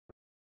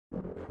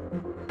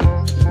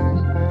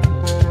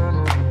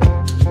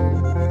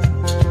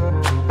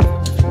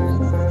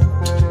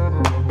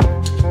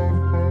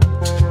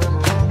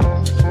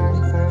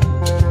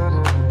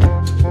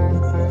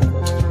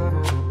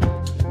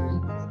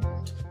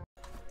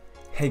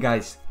Hey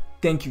guys,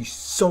 thank you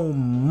so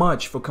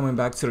much for coming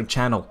back to the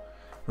channel.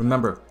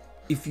 Remember,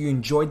 if you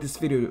enjoyed this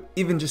video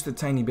even just a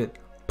tiny bit,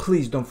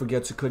 please don't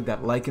forget to click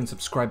that like and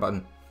subscribe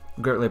button.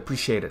 Greatly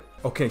appreciate it.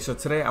 Okay, so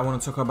today I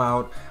want to talk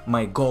about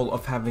my goal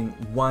of having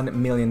 $1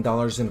 million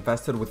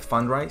invested with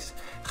Fundrise,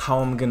 how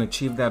I'm gonna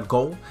achieve that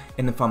goal,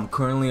 and if I'm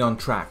currently on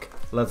track.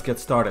 Let's get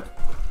started.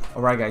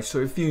 Alright guys, so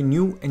if you're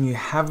new and you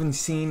haven't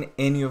seen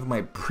any of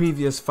my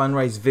previous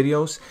Fundrise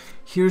videos,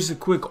 here's a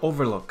quick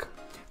overlook.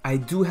 I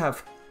do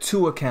have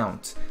two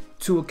accounts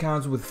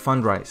with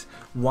Fundrise,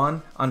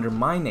 one under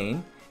my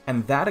name,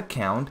 and that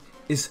account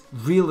is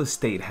real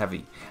estate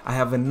heavy. I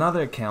have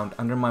another account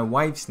under my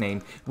wife's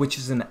name, which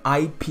is an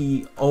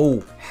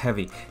IPO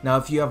heavy. Now,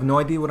 if you have no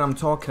idea what I'm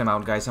talking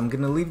about, guys, I'm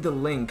gonna leave the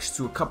links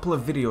to a couple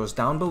of videos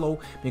down below.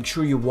 Make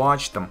sure you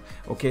watch them,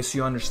 okay, so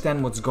you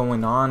understand what's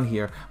going on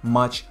here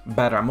much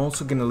better. I'm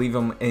also gonna leave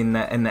them in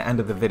the end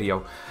of the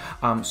video.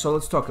 So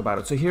let's talk about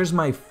it. So here's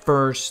my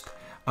first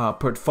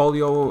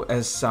portfolio.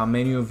 As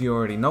many of you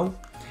already know,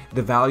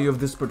 the value of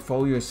this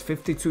portfolio is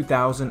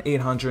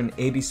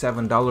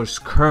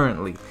 $52,887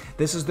 currently.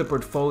 This is the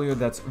portfolio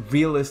that's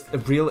real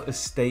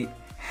estate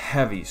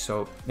heavy,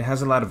 so it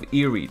has a lot of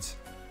eReits.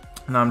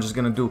 Now I'm just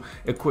gonna do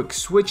a quick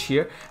switch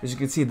here. As you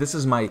can see, this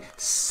is my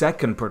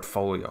second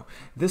portfolio.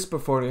 This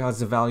portfolio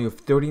has a value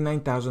of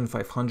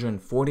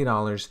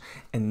 $39,540,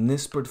 and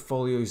this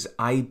portfolio is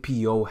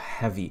IPO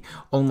heavy.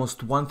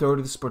 Almost 1/3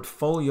 of this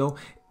portfolio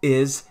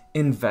is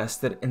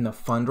invested in the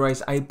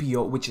Fundrise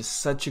IPO, which is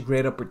such a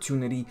great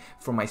opportunity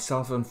for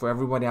myself and for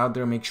everybody out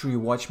there. Make sure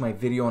you watch my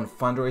video on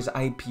Fundrise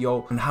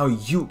IPO and how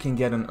you can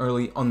get in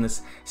early on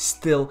this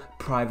still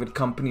private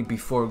company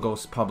before it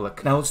goes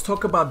public. Now let's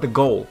talk about the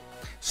goal.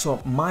 So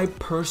my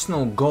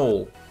personal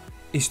goal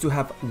is to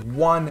have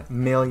 $1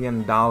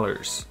 million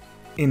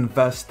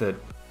invested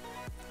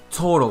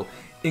total,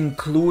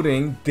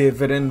 including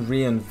dividend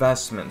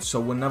reinvestment. So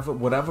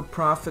whatever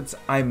profits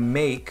I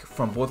make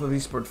from both of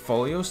these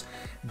portfolios,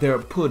 they're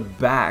put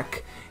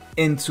back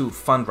into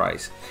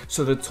Fundrise.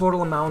 So the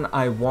total amount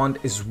I want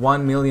is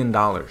 $1 million.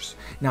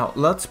 Now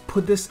let's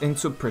put this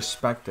into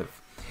perspective.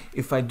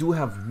 If I do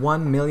have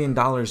 $1 million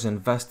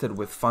invested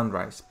with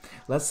Fundrise,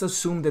 let's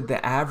assume that the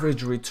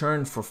average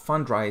return for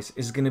Fundrise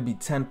is going to be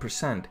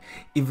 10%,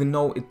 even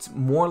though it's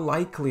more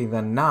likely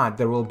than not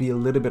there will be a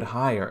little bit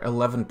higher,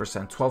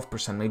 11%,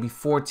 12%, maybe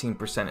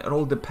 14%. It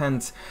all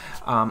depends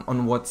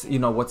on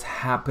what's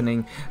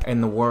happening in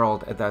the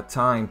world at that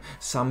time.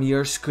 Some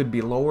years could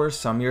be lower,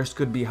 some years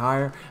could be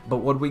higher, but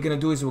what we're going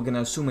to do is we're going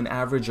to assume an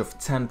average of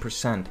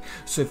 10%.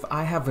 So if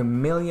I have $1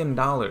 million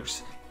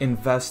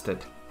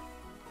invested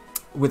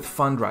with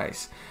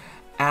Fundrise,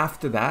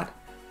 after that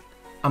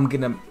I'm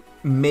gonna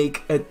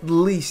make at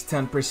least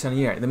 10% a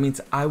year. That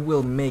means I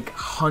will make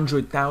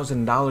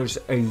 $100,000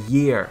 a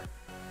year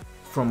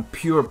from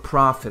pure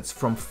profits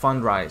from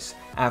Fundrise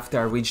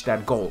after I reach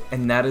that goal.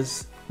 And that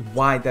is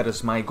why that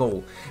is my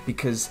goal,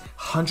 because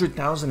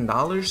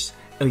 $100,000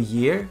 a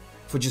year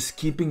for just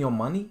keeping your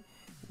money,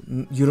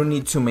 you don't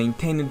need to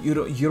maintain it, you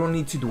don't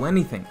need to do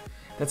anything.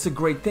 That's a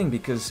great thing,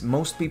 because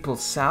most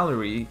people's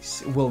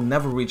salaries will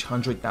never reach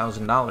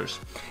 $100,000,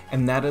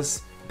 and that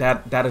is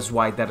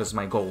why that is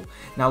my goal.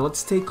 Now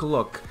let's take a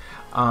look.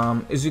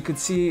 As you can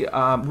see,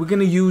 we're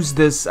gonna use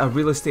this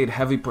real estate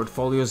heavy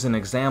portfolio as an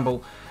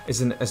example.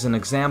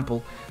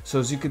 So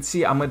as you can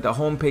see, I'm at the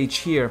home page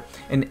here,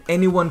 and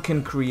anyone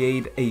can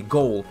create a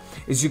goal.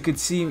 As you could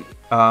see,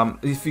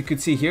 if you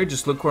could see here,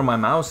 just look where my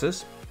mouse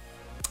is.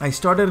 I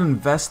started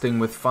investing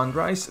with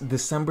Fundrise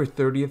December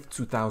 30th,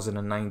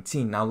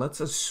 2019. Now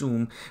let's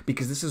assume,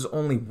 because this is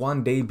only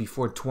one day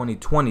before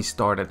 2020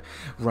 started,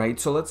 right?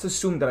 So let's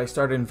assume that I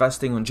started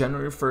investing on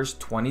January 1st,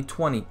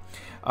 2020,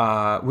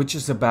 which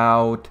is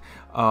about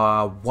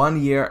 1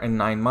 year and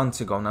 9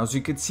 months ago. Now, as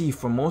you can see,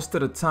 for most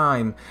of the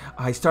time,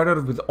 I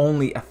started with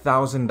only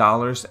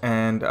 $1,000,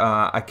 and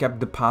I kept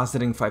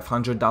depositing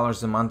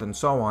 $500 a month and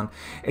so on.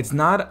 It's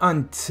not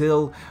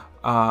until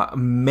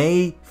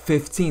May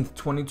 15th,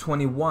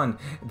 2021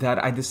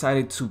 that I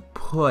decided to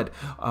put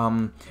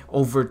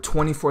over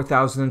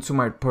 24,000 into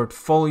my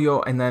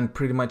portfolio, and then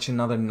pretty much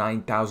another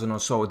 9,000 or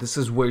so. This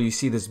is where you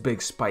see this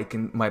big spike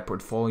in my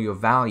portfolio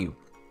value.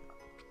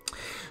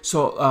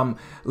 So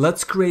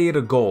let's create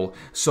a goal.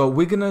 So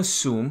we're gonna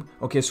assume,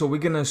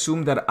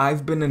 that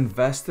I've been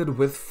invested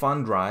with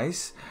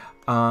Fundrise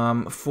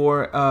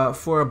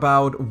for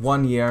about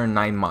 1 year and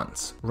 9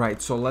 months,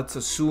 right? So let's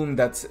assume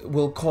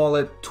we'll call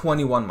it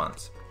 21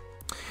 months.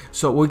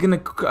 So we're gonna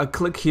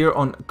click here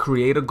on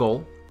create a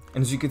goal,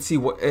 and as you can see,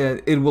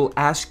 it will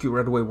ask you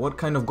right away, what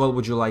kind of goal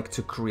would you like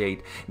to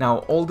create?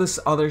 Now all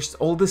this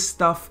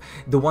stuff,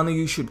 the one that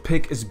you should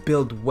pick is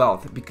build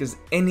wealth, because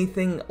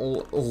anything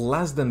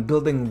less than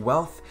building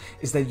wealth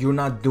is that you're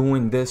not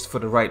doing this for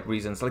the right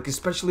reasons. Like,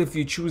 especially if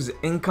you choose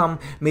income,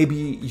 maybe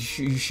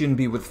you shouldn't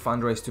be with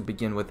Fundrise to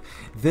begin with.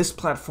 This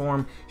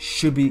platform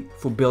should be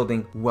for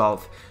building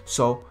wealth.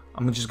 So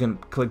I'm just gonna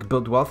click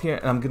build wealth here,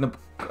 and I'm gonna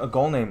a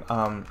goal name,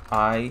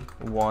 I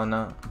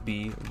wanna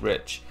be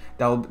rich.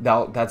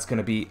 That's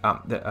gonna be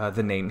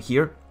the name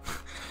here.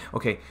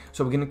 Okay,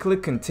 so we're gonna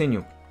click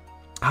continue.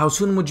 How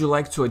soon would you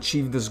like to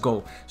achieve this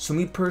goal? So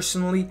me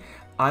personally,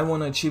 I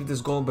want to achieve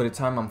this goal by the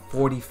time I'm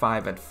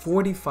 45. At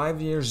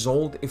 45 years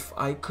old, if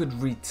I could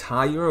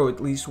retire or at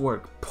least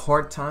work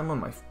part-time on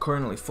my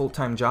currently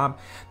full-time job,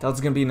 that's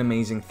going to be an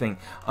amazing thing.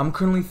 I'm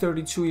currently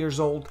 32 years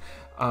old.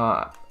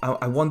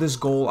 I want this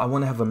goal. I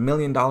want to have $1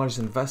 million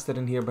invested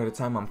in here by the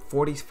time I'm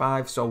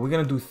 45. So we're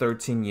going to do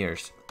 13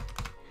 years.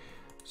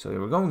 So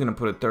here we go, we're going to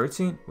put a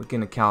 13, we're going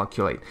to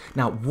calculate.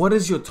 Now, what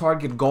is your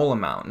target goal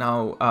amount?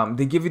 Now,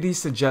 they give you these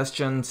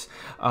suggestions.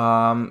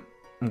 I'm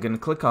going to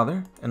click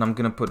other, and I'm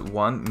going to put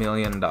 $1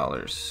 million.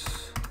 $1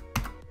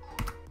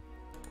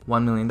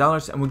 million,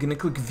 and we're going to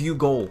click view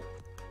goal.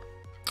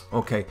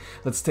 Okay,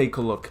 let's take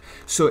a look.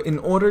 So in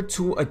order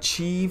to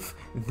achieve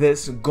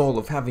this goal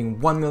of having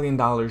 $1 million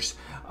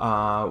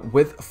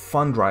with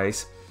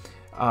Fundrise,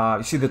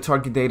 you see the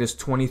target date is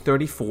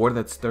 2034,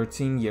 that's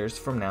 13 years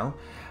from now.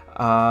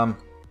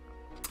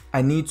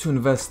 I need to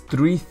invest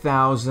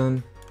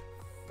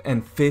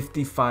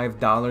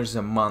 $3,055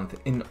 a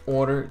month in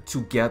order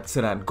to get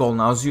to that goal.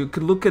 Now, as you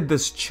could look at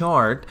this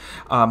chart,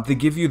 they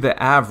give you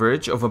the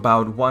average of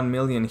about 1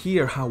 million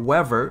here.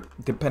 However,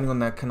 depending on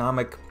the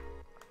economic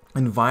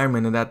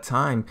environment at that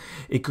time,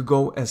 it could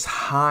go as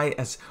high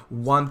as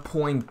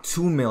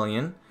 1.2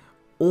 million,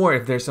 or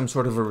if there's some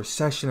sort of a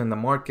recession and the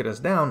market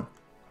is down,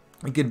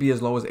 it could be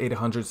as low as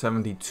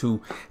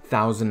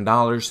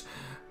 $872,000.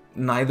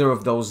 Neither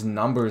of those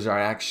numbers are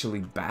actually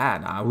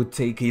bad. I would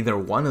take either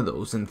one of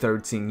those in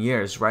 13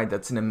 years, right?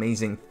 That's an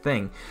amazing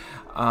thing.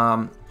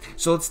 So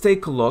let's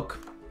take a look.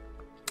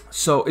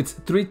 So it's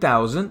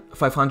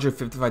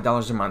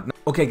 $3,555 a month.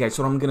 Okay, guys,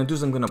 so what I'm going to do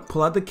is I'm going to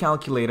pull out the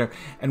calculator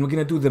and we're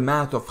going to do the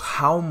math of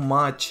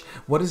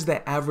what is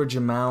the average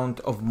amount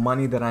of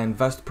money that I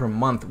invest per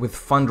month with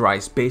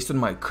Fundrise based on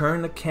my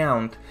current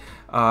accounts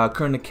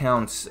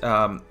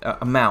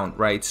amount,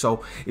 right?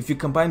 So if you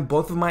combine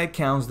both of my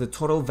accounts, the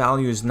total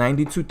value is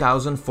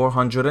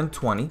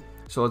 $92,420.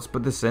 So let's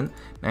put this in,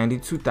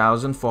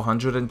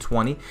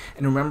 $92,420.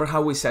 And remember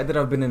how we said that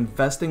I've been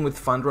investing with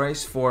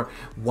Fundrise for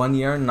 1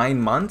 year, 9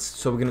 months?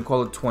 So we're gonna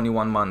call it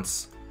 21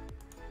 months.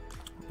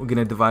 We're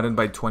gonna divide it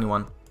by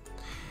 21.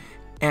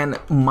 And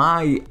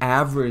my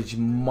average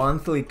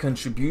monthly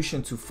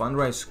contribution to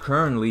Fundrise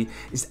currently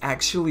is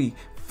actually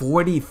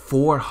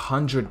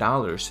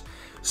 $4,400.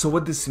 So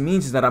what this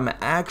means is that I'm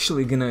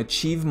actually going to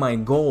achieve my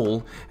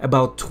goal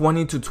about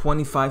 20 to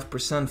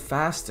 25%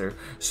 faster.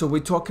 So we're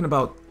talking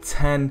about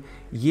 10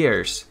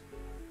 years.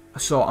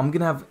 So I'm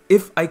going to have,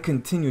 if I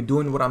continue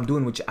doing what I'm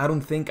doing, which I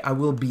don't think I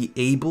will be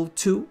able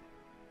to,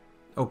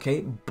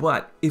 okay,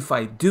 but if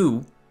I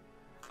do,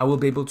 I will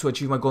be able to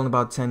achieve my goal in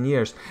about 10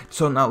 years.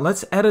 So now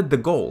let's edit the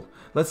goal.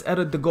 Let's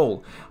edit the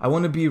goal. I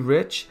want to be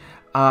rich.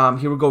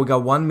 Here we go. We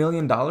got $1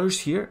 million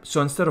here.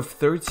 So instead of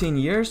 13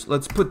 years,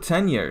 let's put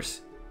 10 years.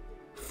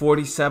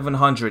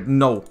 4,700.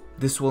 No,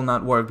 this will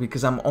not work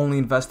because I'm only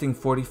investing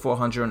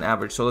 4,400 on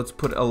average. So let's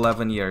put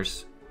 11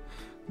 years.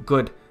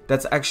 Good.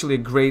 That's actually a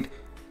great,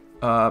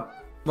 well,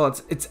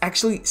 it's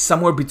actually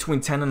somewhere between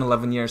 10 and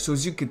 11 years. So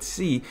as you could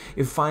see,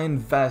 if I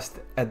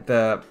invest at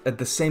the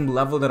same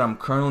level that I'm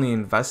currently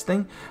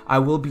investing, I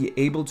will be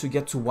able to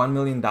get to $1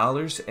 million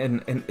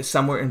and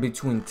somewhere in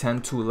between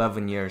 10 to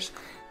 11 years.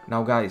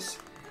 Now, guys,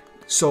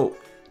 so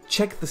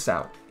check this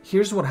out.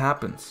 Here's what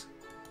happens.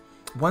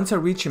 Once I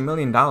reach $1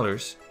 million,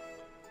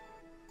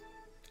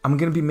 I'm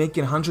gonna be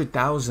making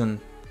 $100,000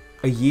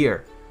 a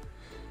year,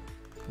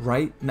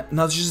 right?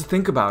 Now just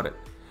think about it.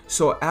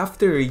 So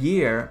after a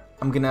year,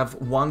 I'm gonna have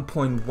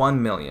 1.1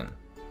 million,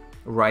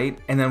 right?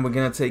 And then we're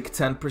gonna take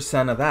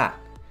 10% of that,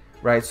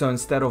 right? So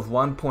instead of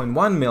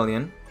 1.1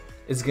 million,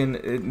 it's gonna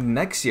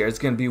next year it's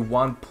gonna be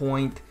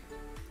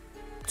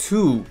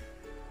 1.2.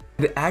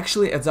 It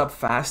actually adds up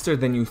faster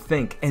than you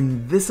think,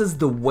 and this is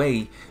the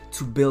way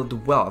to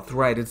build wealth,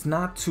 right? It's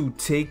not to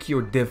take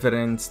your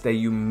dividends that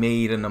you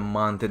made in a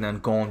month and then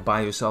go and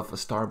buy yourself a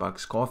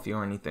Starbucks coffee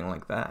or anything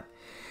like that.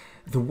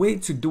 The way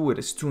to do it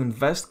is to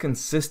invest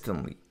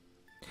consistently.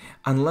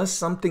 Unless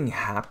something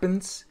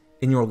happens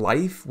in your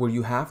life where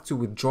you have to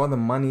withdraw the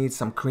money,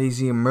 some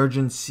crazy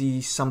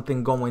emergency,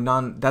 something going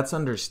on, that's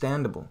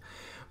understandable.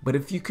 But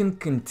if you can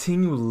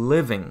continue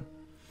living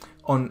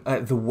on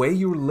the way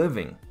you're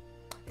living,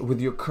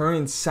 with your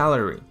current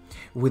salary,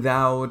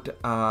 without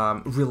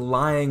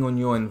relying on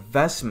your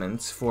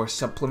investments for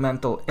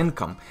supplemental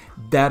income,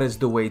 that is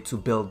the way to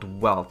build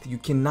wealth. You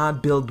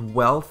cannot build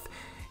wealth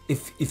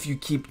if you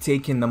keep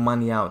taking the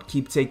money out.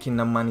 Keep taking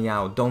the money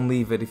out. Don't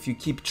leave it. If you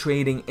keep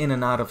trading in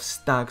and out of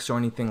stocks or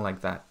anything like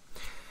that.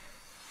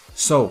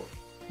 So,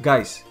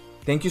 guys,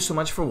 thank you so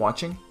much for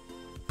watching.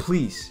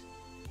 Please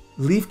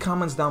leave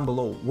comments down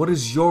below. What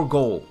is your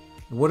goal?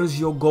 What is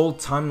your goal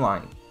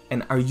timeline?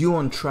 And are you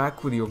on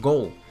track with your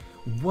goal?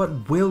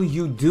 What will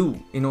you do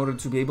in order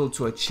to be able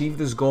to achieve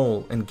this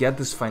goal and get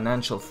this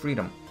financial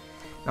freedom?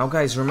 Now,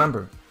 guys,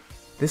 remember,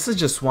 this is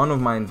just one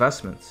of my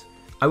investments.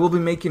 I will be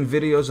making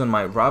videos on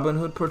my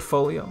Robinhood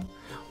portfolio,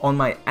 on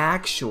my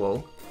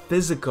actual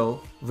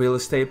physical real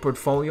estate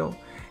portfolio,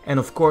 and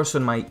of course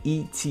on my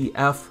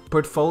ETF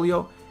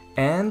portfolio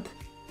and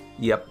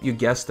yep, you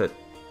guessed it,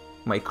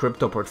 my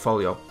crypto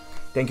portfolio.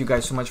 Thank you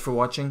guys so much for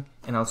watching,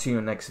 and I'll see you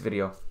in the next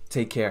video.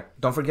 Take care.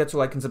 Don't forget to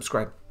like and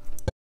subscribe.